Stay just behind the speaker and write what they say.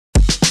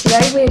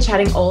Today we're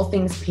chatting all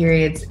things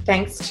periods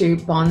thanks to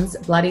Bond's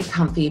Bloody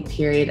Comfy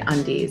Period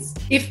Undies.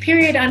 If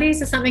period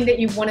undies are something that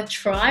you want to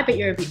try but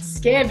you're a bit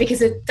scared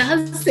because it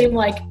does seem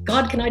like,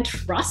 God, can I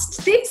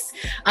trust this?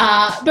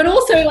 But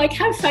also like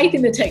have faith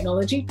in the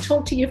technology,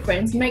 talk to your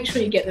friends, make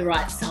sure you get the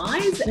right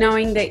size.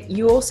 Knowing that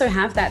you also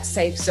have that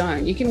safe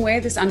zone. You can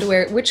wear this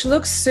underwear, which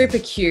looks super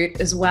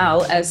cute as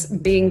well as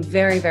being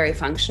very, very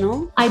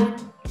functional. I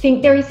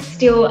think there is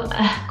still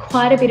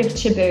quite a bit of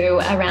taboo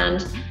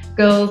around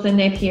girls and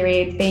their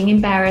periods, being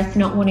embarrassed,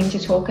 not wanting to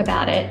talk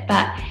about it.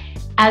 But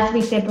as we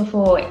said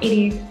before, it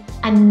is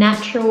a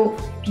natural,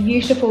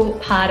 beautiful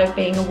part of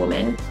being a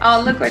woman.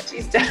 Oh, look what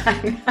she's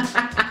done.